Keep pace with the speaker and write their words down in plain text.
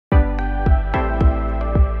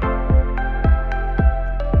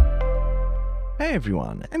Hey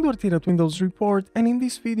everyone, Edward here at Windows Report, and in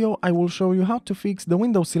this video I will show you how to fix the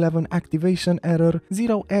Windows 11 activation error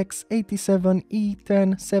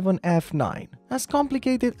 0x87e107f9. As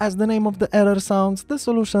complicated as the name of the error sounds, the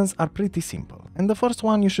solutions are pretty simple, and the first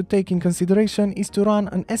one you should take in consideration is to run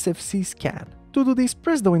an SFC scan. To do this,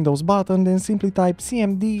 press the Windows button, then simply type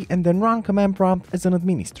cmd and then run command prompt as an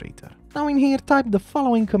administrator. Now in here type the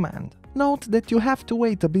following command. Note that you have to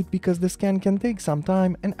wait a bit because the scan can take some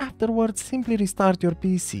time, and afterwards simply restart your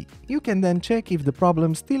PC. You can then check if the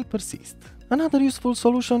problem still persists. Another useful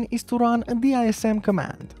solution is to run a DISM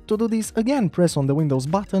command. To do this, again press on the Windows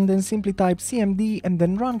button, then simply type cmd and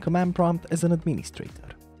then run command prompt as an administrator.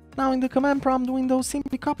 Now in the command prompt window,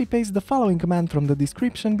 simply copy-paste the following command from the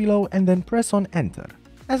description below and then press on enter.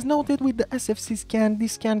 As noted with the SFC scan,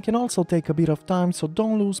 this scan can also take a bit of time, so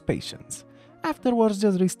don't lose patience. Afterwards,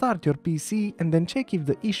 just restart your PC and then check if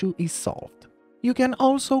the issue is solved. You can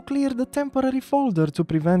also clear the temporary folder to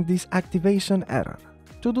prevent this activation error.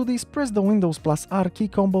 To do this, press the Windows plus R key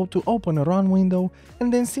combo to open a run window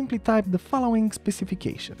and then simply type the following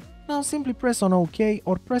specification. Now simply press on OK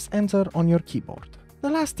or press enter on your keyboard.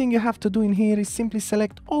 The last thing you have to do in here is simply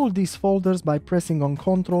select all these folders by pressing on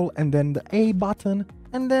Ctrl and then the A button,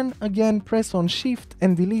 and then again press on Shift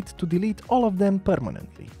and Delete to delete all of them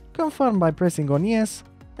permanently. Confirm by pressing on yes,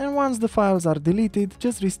 and once the files are deleted,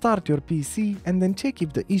 just restart your PC and then check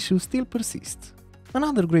if the issue still persists.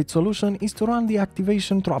 Another great solution is to run the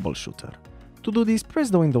activation troubleshooter. To do this, press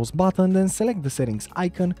the Windows button, then select the settings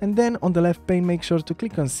icon, and then on the left pane make sure to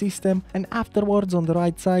click on System, and afterwards on the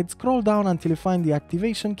right side scroll down until you find the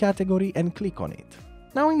activation category and click on it.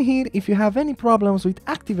 Now in here, if you have any problems with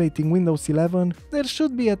activating Windows 11, there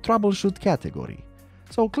should be a troubleshoot category.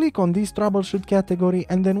 So click on this troubleshoot category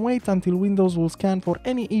and then wait until Windows will scan for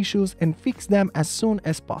any issues and fix them as soon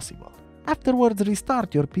as possible. Afterwards,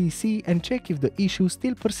 restart your PC and check if the issue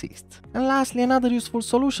still persists. And lastly, another useful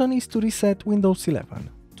solution is to reset Windows 11.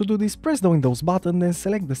 To do this, press the Windows button, then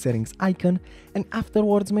select the settings icon, and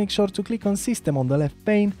afterwards make sure to click on System on the left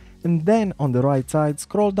pane, and then on the right side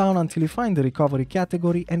scroll down until you find the recovery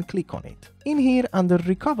category and click on it. In here, under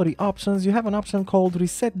recovery options, you have an option called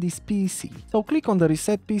reset this PC. So click on the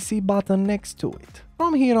reset PC button next to it.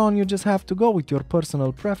 From here on, you just have to go with your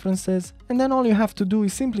personal preferences, and then all you have to do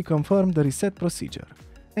is simply confirm the reset procedure.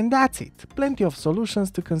 And that's it, plenty of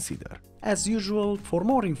solutions to consider. As usual, for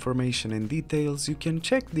more information and details, you can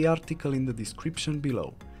check the article in the description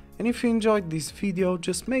below. And if you enjoyed this video,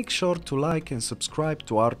 just make sure to like and subscribe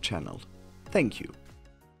to our channel. Thank you.